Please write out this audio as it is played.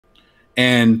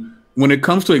And when it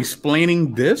comes to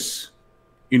explaining this,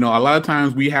 a lot of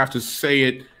times we have to say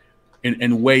it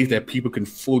in ways that people can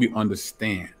fully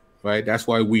understand, right? That's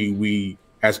why we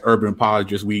as urban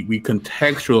apologists, we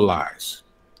contextualize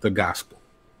the gospel.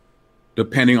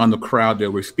 Depending on the crowd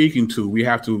that we're speaking to, we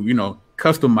have to,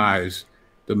 customize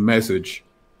the message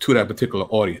to that particular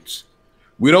audience.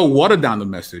 We don't water down the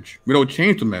message. We don't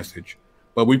change the message,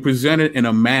 but we present it in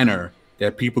a manner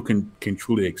that people can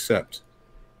truly accept.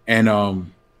 And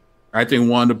I think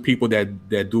one of the people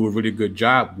that do a really good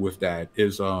job with that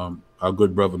is our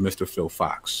good brother, Mr. Phil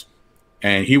Fox.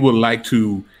 And he would like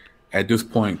to, at this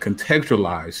point,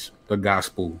 contextualize the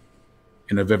gospel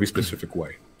in a very specific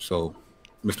way. So,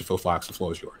 Mr. Phil Fox, the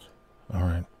floor is yours. All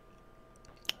right.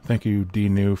 Thank you, D.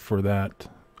 New, for that.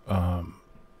 Our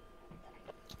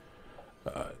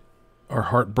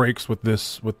heart breaks with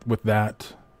this, with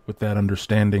that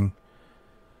understanding.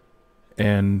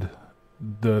 And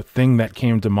the thing that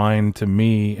came to mind to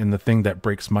me, and the thing that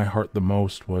breaks my heart the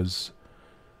most, was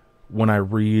when I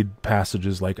read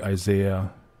passages like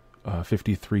Isaiah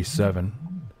 53:7.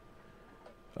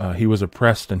 He was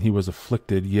oppressed and he was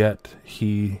afflicted, yet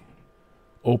he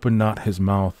opened not his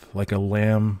mouth, like a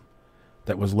lamb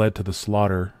that was led to the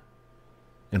slaughter,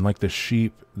 and like the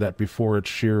sheep that before its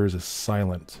shearers is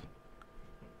silent.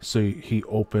 So he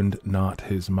opened not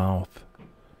his mouth.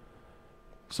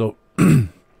 So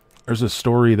there's a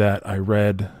story that I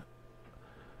read.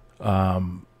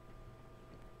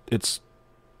 It's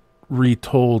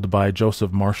retold by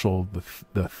Joseph Marshall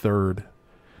the third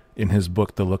in his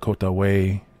book, The Lakota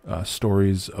Way,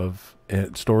 stories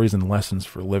and lessons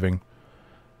for living.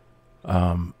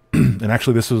 And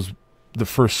actually, this was the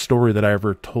first story that I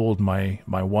ever told my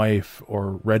wife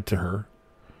or read to her.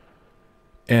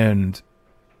 And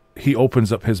he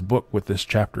opens up his book with this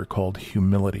chapter called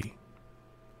Humility.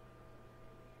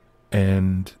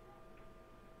 And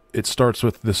it starts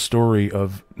with the story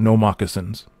of no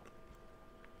moccasins.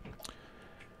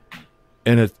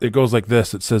 And it goes like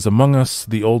this. It says, among us,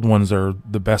 the old ones are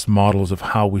the best models of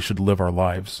how we should live our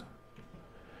lives.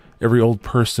 Every old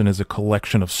person is a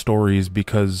collection of stories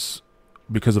because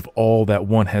of all that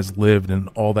one has lived and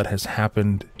all that has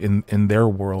happened in their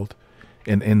world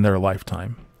and in their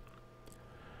lifetime.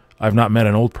 I've not met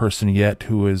an old person yet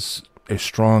who is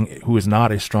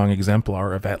not a strong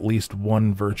exemplar of at least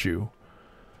one virtue,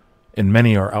 and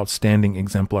many are outstanding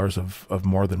exemplars of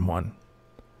more than one.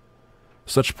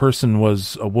 Such person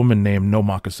was a woman named No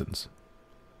Moccasins.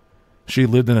 She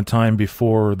lived in a time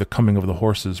before the coming of the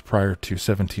horses, prior to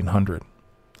 1700.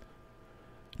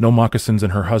 No Moccasins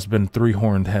and her husband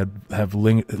Three-Horned have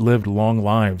lived long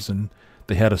lives, and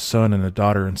they had a son and a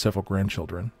daughter and several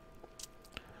grandchildren.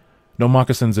 No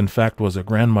Moccasins, in fact, was a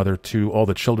grandmother to all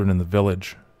the children in the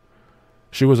village.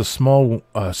 She was a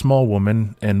small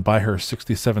woman, and by her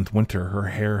 67th winter, her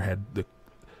hair had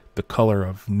the color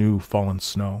of new fallen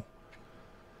snow.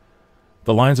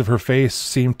 The lines of her face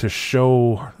seemed to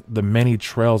show the many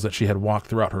trails that she had walked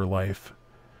throughout her life,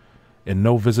 and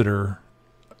no visitor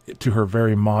to her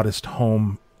very modest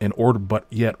home but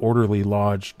yet orderly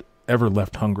lodged ever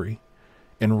left hungry,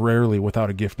 and rarely without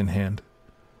a gift in hand.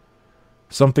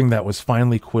 Something that was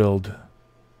finely quilled.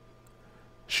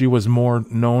 She was more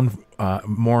known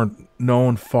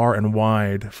far and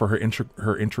wide for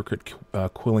her intricate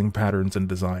quilling patterns and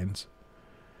designs,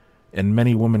 and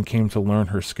many women came to learn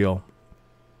her skill.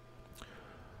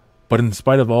 But in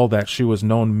spite of all that, she was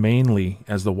known mainly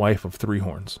as the wife of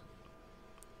Three-Horns.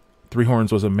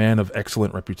 Three-Horns was a man of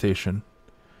excellent reputation.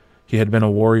 He had been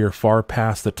a warrior far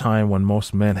past the time when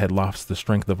most men had lost the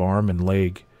strength of arm and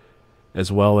leg,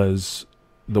 as well as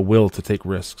the will to take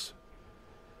risks.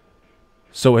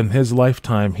 So in his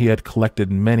lifetime, he had collected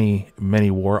many,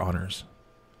 many war honors.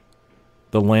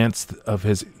 The lance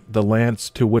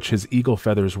to which his eagle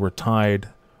feathers were tied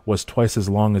was twice as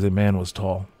long as a man was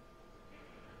tall.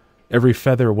 Every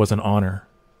feather was an honor,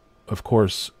 of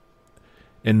course,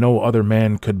 and no other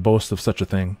man could boast of such a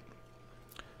thing.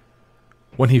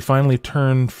 When he finally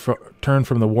turned from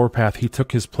the warpath, he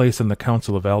took his place in the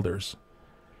council of elders.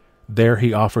 There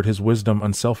he offered his wisdom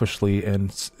unselfishly, and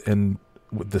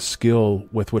the skill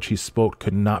with which he spoke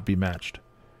could not be matched.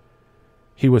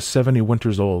 He was 70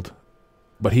 winters old,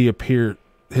 but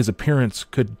his appearance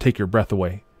could take your breath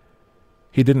away.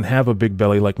 He didn't have a big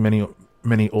belly like many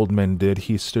old men did.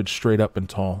 He stood straight up and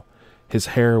tall. His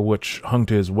hair, which hung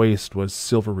to his waist, was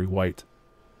silvery white.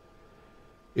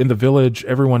 In the village,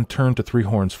 everyone turned to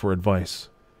Three-Horns for advice.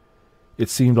 It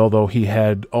seemed although he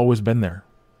had always been there.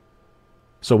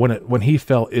 So when he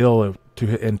fell ill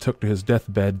and took to his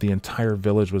deathbed, the entire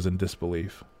village was in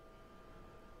disbelief.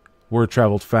 Word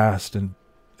traveled fast and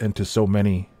to so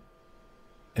many,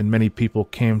 and many people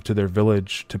came to their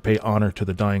village to pay honor to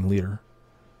the dying leader.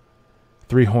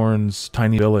 Three Horns'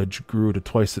 tiny village grew to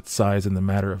twice its size in the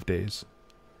matter of days.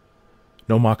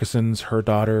 No Moccasins, her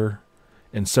daughter,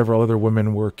 and several other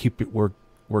women were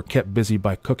kept busy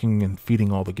by cooking and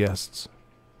feeding all the guests.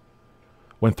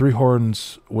 When Three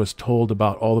Horns was told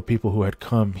about all the people who had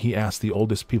come, he asked the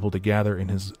oldest people to gather in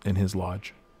his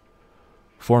lodge.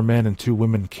 4 men and 2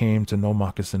 women came to No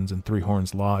Moccasins and Three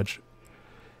Horns' lodge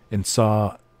and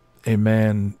saw the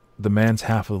man's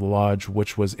half of the lodge,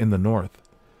 which was in the north.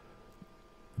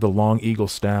 The long eagle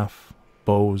staff,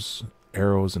 bows,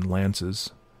 arrows, and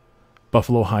lances,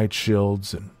 buffalo hide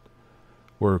shields, and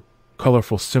were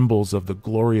colorful symbols of the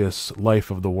glorious life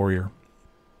of the warrior.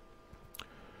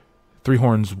 Three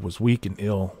Horns was weak and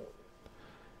ill,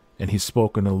 and he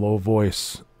spoke in a low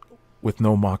voice with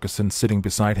No Moccasin sitting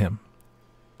beside him.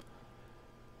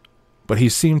 But he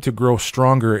seemed to grow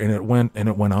stronger, and it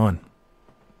went on.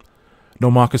 No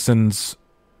Moccasins,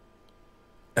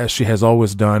 as she has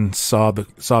always done, saw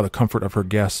the comfort of her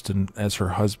guest, and as her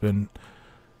husband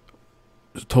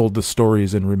told the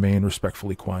stories and remained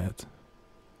respectfully quiet.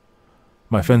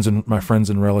 My friends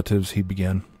and relatives, he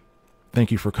began,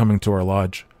 thank you for coming to our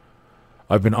lodge.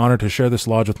 I've been honored to share this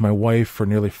lodge with my wife for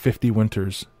nearly 50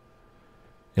 winters,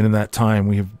 and in that time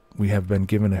we have been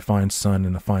given a fine son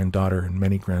and a fine daughter and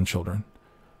many grandchildren.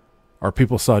 Our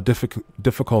people saw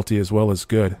difficulty as well as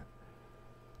good.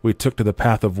 We took to the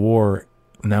path of war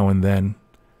now and then.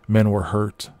 Men were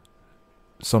hurt.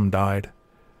 Some died.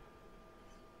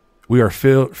 We are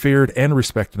feared and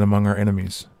respected among our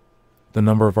enemies. The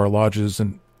number of our lodges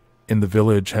in the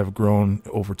village have grown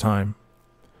over time.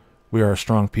 We are a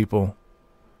strong people.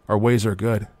 Our ways are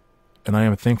good, and I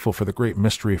am thankful for the great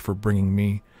mystery for bringing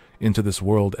me into this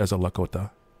world as a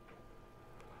Lakota.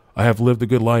 I have lived a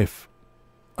good life.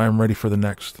 I am ready for the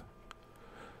next.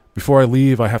 Before I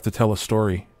leave, I have to tell a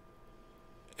story,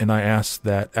 and I ask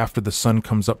that after the sun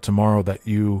comes up tomorrow that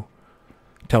you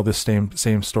tell this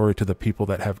same story to the people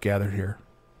that have gathered here.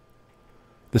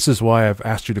 This is why I've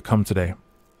asked you to come today.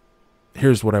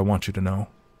 Here's what I want you to know.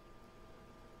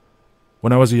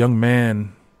 When I was a young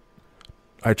man,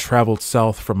 I traveled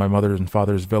south from my mother and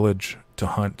father's village to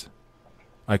hunt.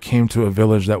 I came to a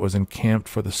village that was encamped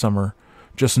for the summer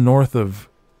just north of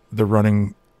the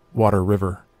running water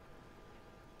river.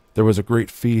 There was a great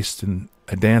feast and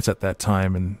a dance at that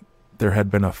time, and there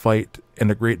had been a fight and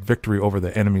a great victory over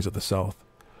the enemies of the south.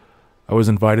 I was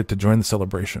invited to join the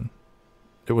celebration.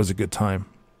 It was a good time.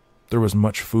 There was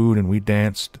much food, and we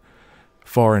danced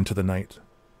far into the night.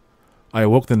 I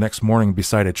awoke the next morning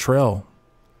beside a trail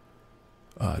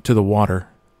to the water,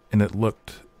 and it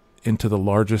looked into the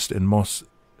largest and most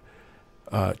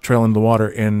trail in the water,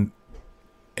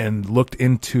 and looked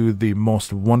into the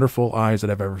most wonderful eyes that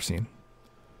I've ever seen.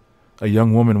 A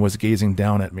young woman was gazing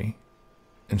down at me,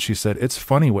 and she said, "It's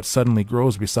funny what suddenly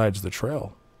grows besides the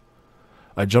trail."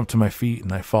 I jumped to my feet,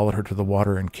 and I followed her to the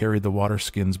water and carried the water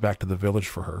skins back to the village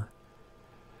for her.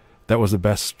 That was the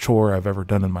best chore I've ever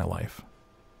done in my life.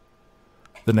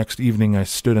 The next evening, I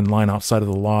stood in line outside of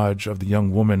the lodge of the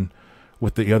young woman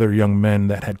with the other young men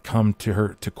that had come to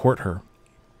her to court her.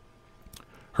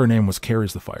 Her name was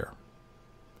Carries the Fire.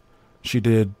 She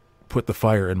did put the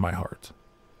fire in my heart.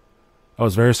 I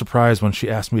was very surprised when she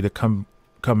asked me to come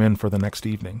in for the next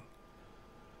evening.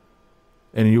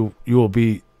 And you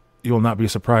will not be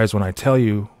surprised when I tell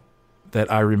you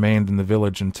that I remained in the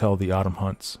village until the autumn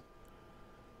hunts.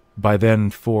 By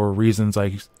then, for reasons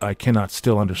I cannot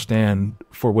still understand,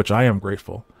 for which I am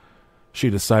grateful, she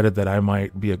decided that I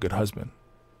might be a good husband.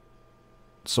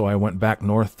 So I went back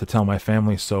north to tell my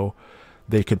family so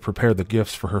they could prepare the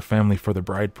gifts for her family for the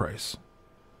bride price.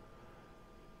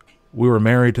 We were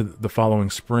married to the following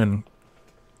spring,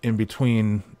 in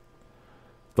between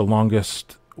the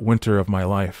longest winter of my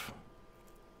life.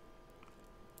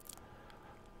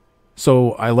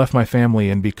 So I left my family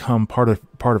and become part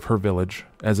of her village,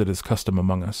 as it is custom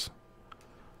among us.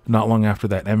 Not long after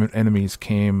that, enemies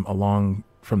came along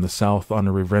from the south on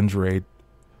a revenge raid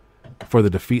for the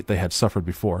defeat they had suffered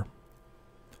before.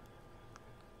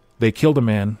 They killed a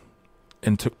man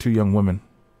and took 2 young women.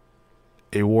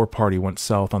 A war party went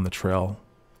south on the trail.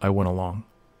 I went along.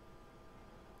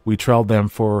 We trailed them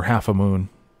for half a moon,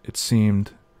 it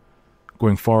seemed,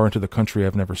 going far into the country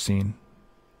I've never seen.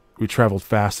 We traveled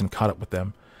fast and caught up with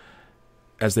them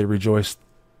as they rejoined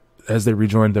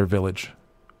their village.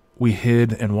 We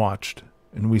hid and watched,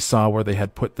 and we saw where they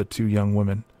had put the 2 young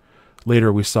women.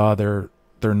 Later, we saw their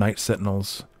night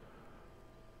sentinels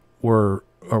were,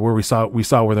 or where we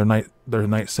saw where their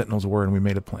night sentinels were, and we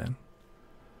made a plan.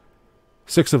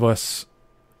 6 of us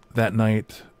that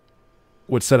night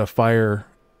would set a fire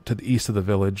to the east of the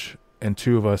village, and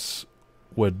 2 of us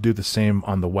would do the same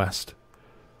on the west.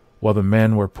 While the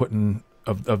men were while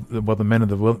the men of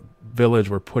the village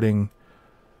were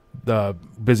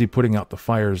busy putting out the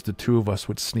fires, the 2 of us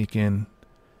would sneak in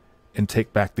and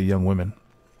take back the young women.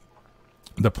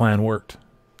 The plan worked,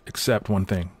 except one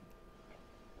thing.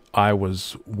 I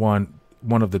was one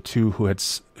of the 2 who had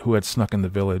snuck in the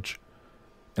village,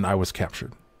 and I was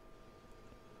captured.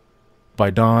 By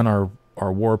dawn, our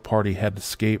war party had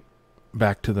escaped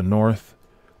back to the north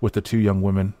with the 2 young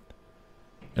women,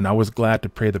 and I was glad to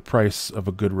pay the price of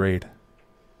a good raid.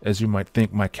 As you might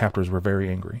think, my captors were very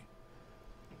angry.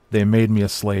 They made me a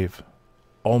slave.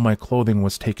 All my clothing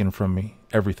was taken from me,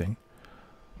 everything.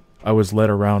 I was led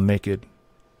around naked.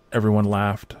 Everyone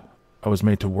laughed. I was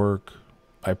made to work.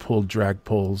 I pulled drag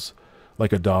pulls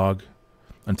like a dog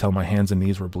until my hands and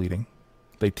knees were bleeding.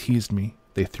 They teased me.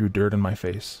 They threw dirt in my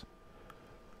face.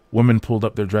 Women pulled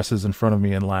up their dresses in front of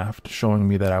me and laughed, showing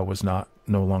me that I was no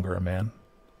longer a man.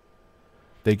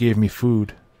 They gave me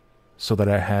food so that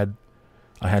I had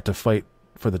to fight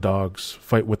with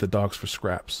the dogs for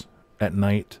scraps. At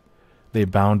night, they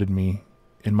bounded me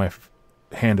in my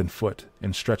hand and foot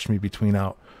and stretched me between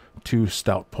out 2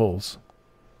 stout poles.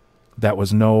 There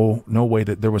was no way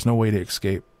to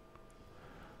escape.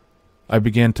 I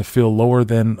began to feel lower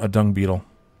than a dung beetle.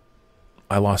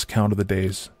 I lost count of the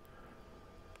days.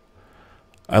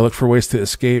 I looked for ways to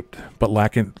escape, but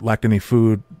lacked any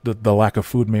food. The lack of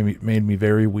food made me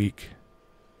very weak,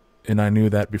 and I knew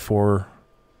that before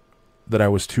that I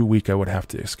was too weak, I would have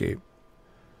to escape.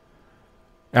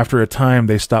 After a time,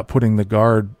 they stopped putting the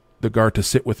guard to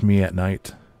sit with me at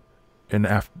night, and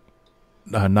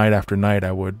night after night,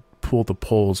 I would pull the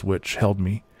poles which held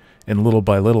me, and little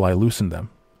by little, I loosened them.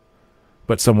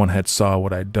 But someone had saw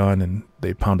what I'd done, and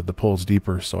they pounded the poles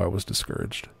deeper, so I was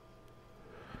discouraged.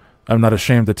 I'm not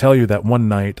ashamed to tell you that one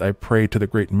night I prayed to the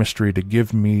great mystery to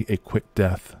give me a quick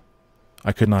death.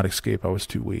 I could not escape. I was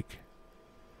too weak.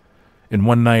 And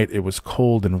one night it was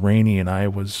cold and rainy, and I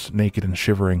was naked and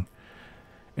shivering,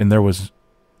 and there was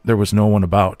no one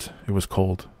about. It was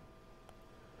cold.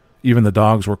 Even the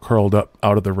dogs were curled up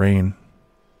out of the rain,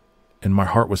 and my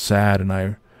heart was sad, and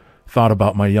I thought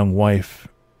about my young wife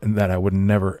and that I would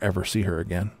never ever see her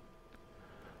again.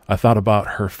 I thought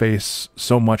about her face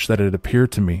so much that it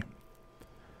appeared to me,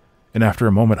 and after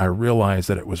a moment I realized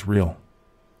that it was real.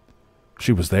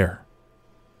 She was there.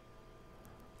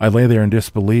 I lay there in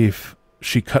disbelief.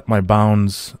 She cut my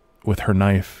bonds with her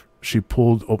knife. She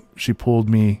pulled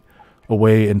me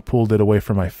away and pulled it away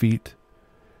from my feet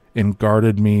and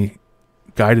guided me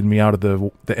out of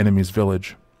the enemy's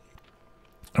village.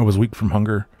 I was weak from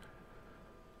hunger,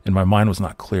 and my mind was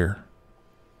not clear.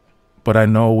 But I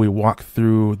know we walked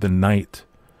through the night,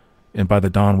 and by the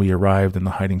dawn we arrived in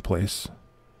the hiding place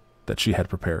that she had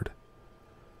prepared.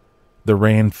 The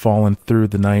rain fallen through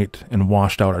the night and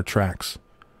washed out our tracks.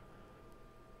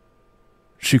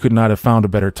 She could not have found a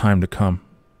better time to come.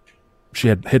 She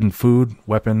had hidden food,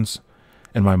 weapons,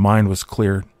 and my mind was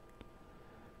cleared.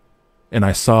 And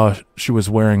I saw she was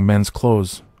wearing men's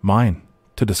clothes, mine,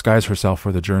 to disguise herself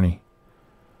for the journey.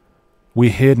 We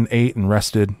hid and ate and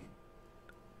rested,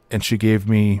 and she gave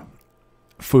me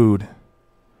food.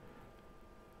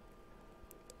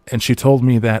 And she told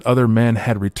me that other men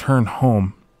had returned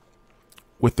home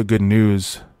with the good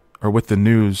news, or with the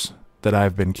news that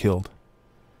I've been killed.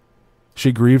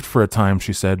 She grieved for a time,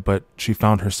 she said, but she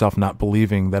found herself not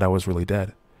believing that I was really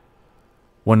dead.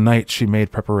 One night she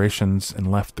made preparations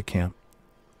and left the camp.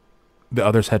 The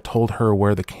others had told her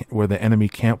where the enemy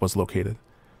camp was located.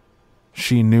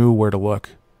 She knew where to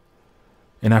look.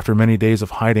 And after many days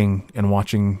of hiding and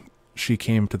watching, she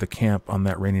came to the camp on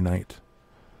that rainy night.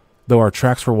 Though our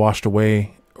tracks were washed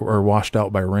away or washed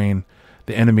out by rain,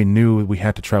 the enemy knew we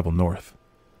had to travel north.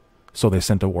 So they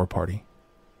sent a war party.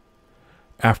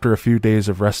 After a few days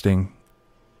of resting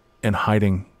and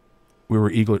hiding, we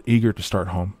were eager to start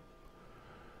home.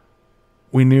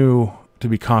 We knew to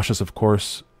be cautious, of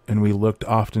course, and we looked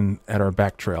often at our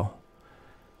back trail.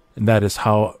 And that is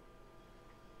how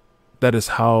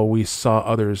we saw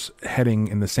others heading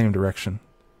in the same direction,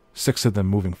 6 of them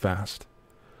moving fast.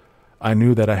 I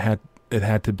knew that it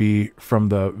had to be from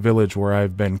the village where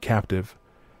I've been captive,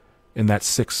 and that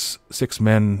six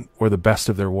men were the best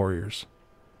of their warriors.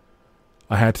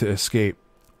 I had to escape.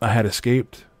 I had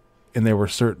escaped, and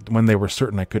when they were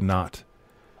certain I could not.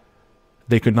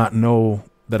 They could not know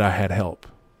that I had help,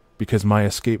 because my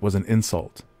escape was an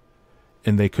insult,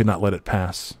 and they could not let it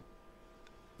pass.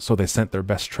 So they sent their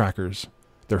best trackers,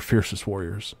 their fiercest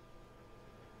warriors.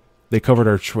 We covered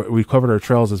our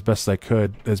trails as best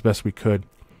we could,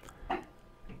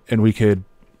 and we could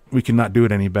We could not do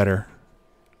it any better.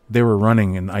 They were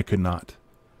running and I could not.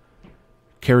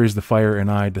 Carrie's the fire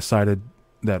and I decided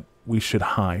that we should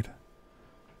hide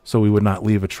so we would not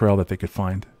leave a trail that they could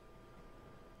find.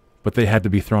 But they had to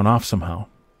be thrown off somehow.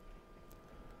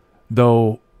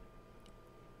 Though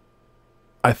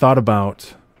I thought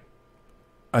about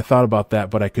that,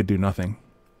 but I could do nothing.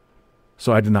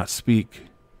 So I did not speak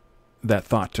that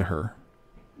thought to her.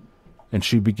 And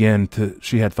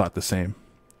she had thought the same.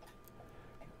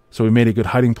 So we made a good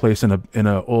hiding place in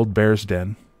a old bear's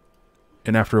den.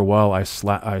 And after a while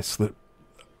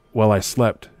while I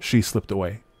slept, she slipped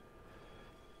away.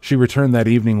 She returned that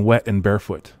evening wet and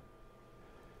barefoot.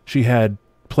 She had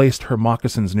placed her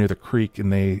moccasins near the creek,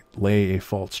 and they lay a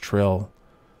false trail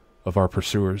of our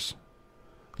pursuers.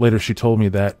 Later she told me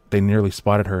that they nearly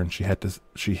spotted her and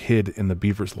she hid in the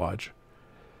beaver's lodge.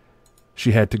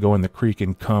 She had to go in the creek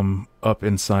and come up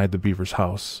inside the beaver's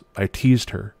house. I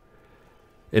teased her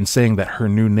in saying that her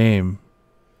new name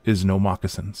is No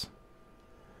Moccasins.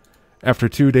 After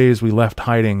 2 days, we left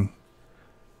hiding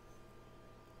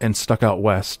and stuck out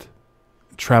west,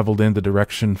 traveled in the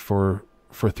direction for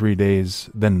 3 days,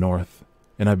 then north,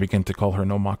 and I began to call her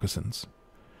No Moccasins.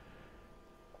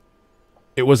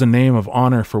 It was a name of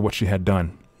honor for what she had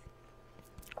done.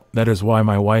 That is why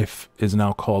my wife is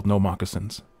now called No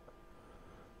Moccasins.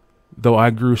 Though I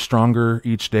grew stronger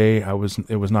each day,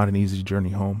 it was not an easy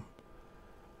journey home.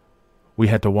 We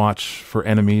had to watch for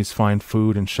enemies, find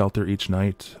food and shelter each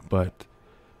night, but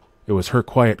it was her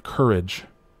quiet courage,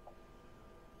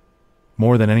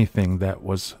 more than anything, that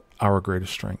was our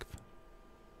greatest strength.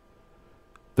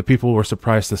 The people were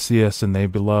surprised to see us, and they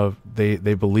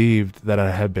believed that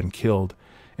I had been killed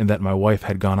and that my wife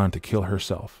had gone on to kill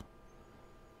herself.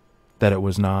 That it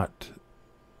was not,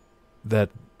 that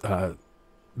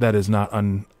is not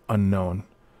unknown.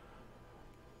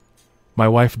 My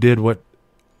wife did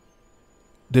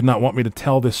not want me to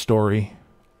tell this story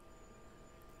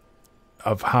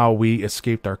of how we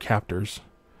escaped our captors.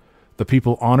 The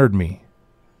people honored me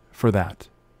for that,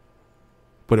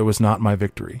 but it was not my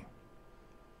victory.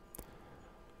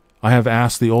 I have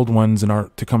asked the old ones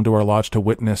to come to our lodge to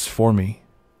witness for me.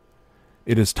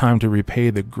 It is time to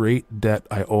repay the great debt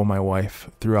I owe my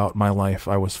wife. Throughout my life,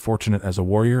 I was fortunate as a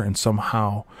warrior and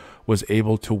somehow was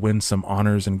able to win some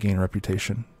honors and gain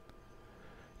reputation.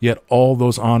 Yet all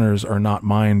those honors are not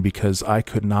mine because I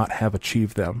could not have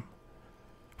achieved them.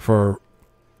 For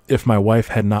if my wife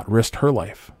had not risked her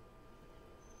life,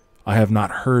 I have not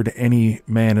heard any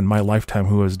man in my lifetime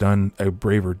who has done a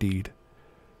braver deed.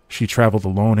 She traveled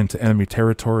alone into enemy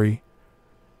territory.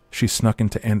 She snuck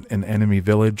into an enemy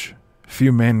village.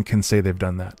 Few men can say they've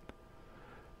done that.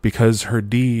 Because of her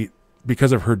deed,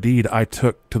 I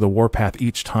took to the warpath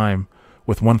each time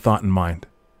with one thought in mind: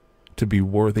 to be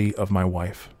worthy of my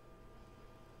wife.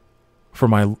 For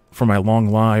my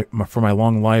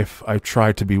long life, I've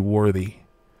tried to be worthy,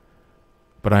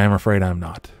 but I am afraid I am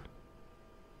not.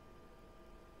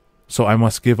 So I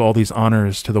must give all these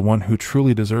honors to the one who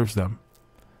truly deserves them.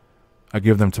 I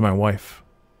give them to my wife.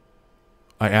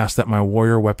 I ask that my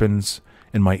warrior weapons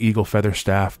and my eagle feather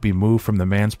staff be moved from the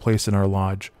man's place in our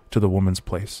lodge to the woman's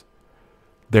place.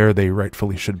 There they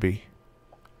rightfully should be.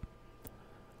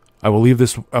 I will leave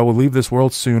this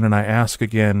world soon, and I ask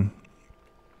again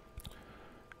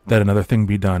that another thing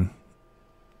be done.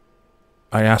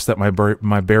 I ask that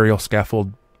my burial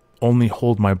scaffold only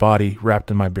hold my body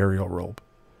wrapped in my burial robe.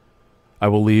 I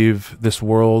will leave this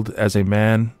world as the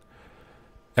man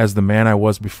I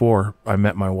was before I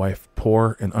met my wife,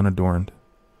 poor and unadorned.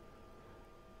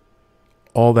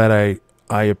 All that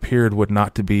I appeared would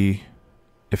not to be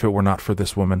if it were not for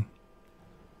this woman.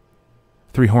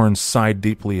 Three Horns sighed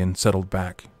deeply and settled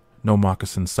back. No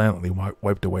Moccasin silently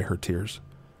wiped away her tears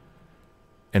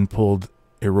and pulled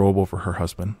a robe over her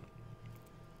husband.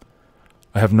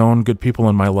 I have known good people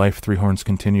in my life, Three Horns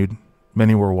continued.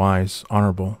 Many were wise,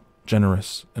 honorable,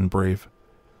 generous, and brave.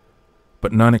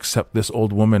 But none except this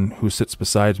old woman who sits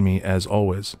beside me as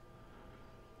always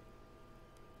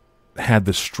had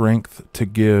the strength to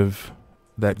give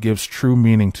that gives true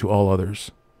meaning to all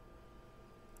others: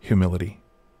 humility.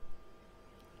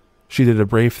 She did a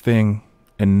brave thing,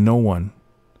 and no one,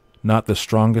 not the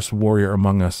strongest warrior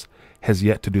among us, has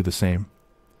yet to do the same.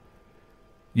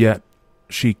 Yet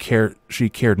she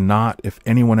cared not if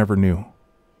anyone ever knew.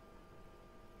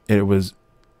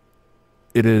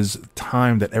 It is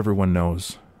time that everyone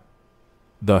knows.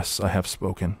 Thus I have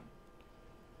spoken.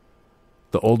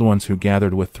 The old ones who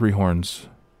gathered with Three Horns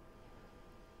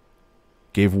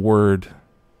gave word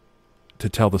to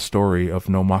tell the story of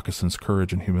No Moccasin's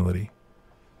courage and humility.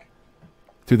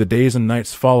 Through the days and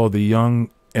nights followed, the young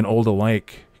and old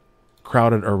alike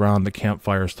crowded around the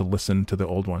campfires to listen to the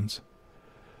old ones.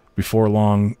 Before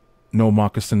long, No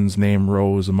Moccasins' name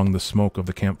rose among the smoke of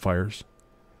the campfires.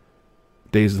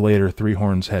 Days later, Three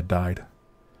Horns had died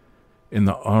in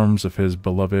the arms of his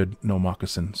beloved No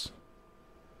Moccasins.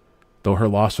 Though her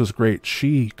loss was great,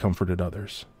 she comforted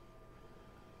others.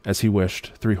 As he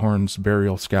wished, Three Horns'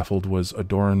 burial scaffold was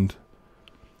unadorned.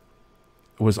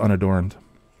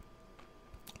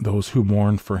 Those who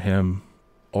mourned for him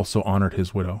also honored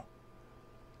his widow.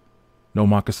 No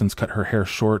Moccasins cut her hair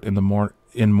short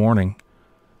in mourning,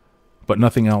 but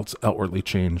nothing else outwardly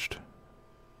changed.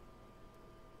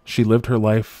 She lived her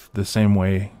life the same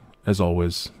way as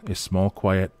always, a small,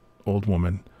 quiet old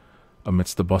woman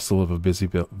amidst the bustle of a busy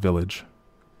village.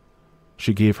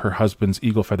 She gave her husband's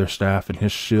eagle feather staff and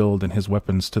his shield and his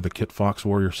weapons to the Kit Fox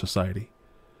Warrior Society.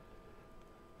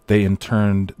 They in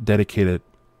turn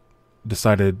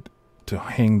decided to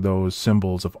hang those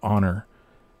symbols of honor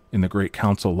in the great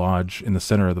council lodge in the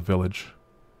center of the village.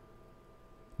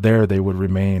 There they would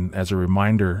remain as a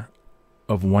reminder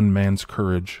of one man's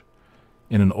courage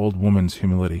in an old woman's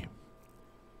humility.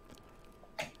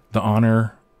 The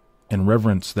honor and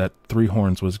reverence that Three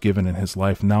Horns was given in his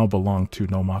life now belonged to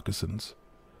No Moccasins.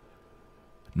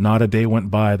 Not a day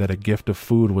went by that a gift of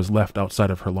food was left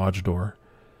outside of her lodge door,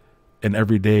 and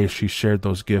every day she shared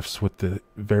those gifts with the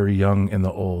very young and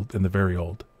the very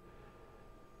old.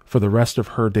 For the rest of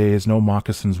her days, No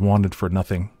Moccasins wanted for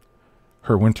nothing.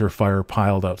 Her winter fire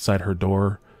piled outside her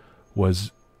door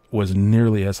was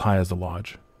nearly as high as the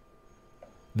lodge.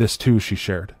 This too she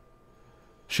shared.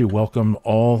 She welcomed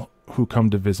all who come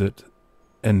to visit,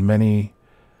 and many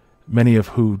of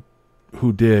who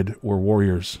did were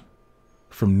warriors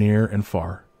from near and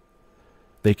far.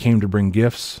 They came to bring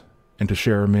gifts and to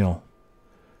share a meal,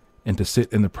 and to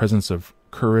sit in the presence of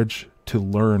courage to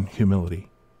learn humility.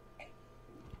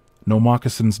 No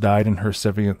Moccasins died in her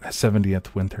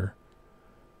 70th winter.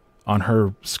 On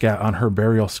her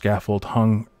burial scaffold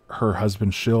hung her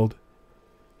husband's shield,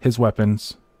 his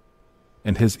weapons,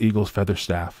 and his eagle's feather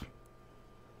staff.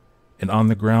 And on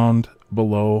the ground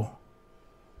below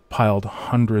piled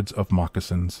hundreds of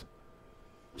moccasins,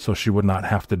 so she would not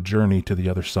have to journey to the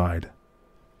other side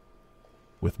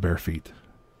with bare feet.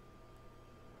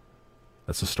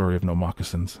 That's the story of No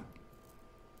Moccasins.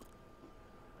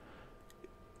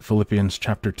 Philippians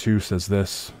chapter 2 says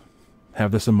this: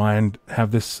 Have this mind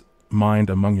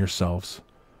among yourselves,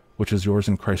 which is yours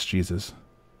in Christ Jesus,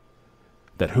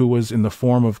 that who was in the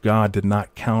form of God did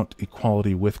not count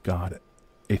equality with God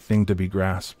a thing to be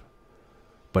grasped,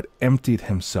 but emptied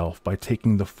himself by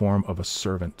taking the form of a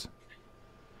servant,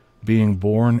 being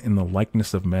born in the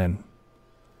likeness of men,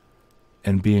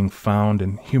 and being found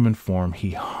in human form,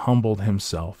 he humbled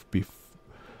himself,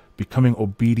 becoming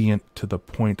obedient to the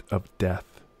point of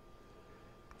death,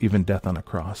 even death on a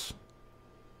cross.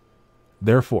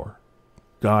 Therefore,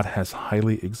 God has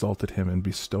highly exalted him and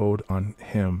bestowed on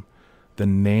him the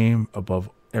name above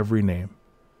every name,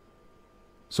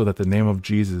 so that the name of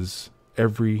Jesus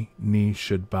every knee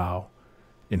should bow,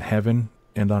 in heaven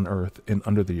and on earth and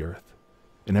under the earth,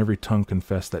 and every tongue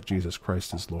confess that Jesus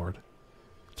Christ is Lord,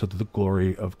 to the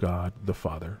glory of God the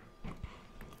Father.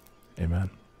 Amen.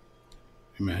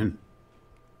 Amen.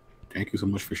 Thank you so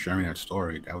much for sharing that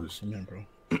story. That was, Amen, bro.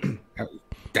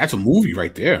 That's a movie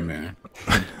right there, man.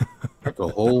 That's a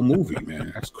whole movie,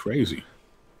 man. That's crazy.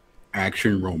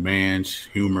 Action, romance,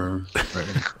 humor, right?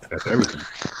 That's everything.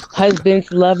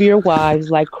 Husbands, love your wives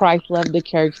like Christ loved the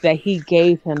church, that he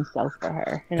gave himself for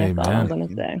her. And that's all I'm going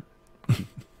to say.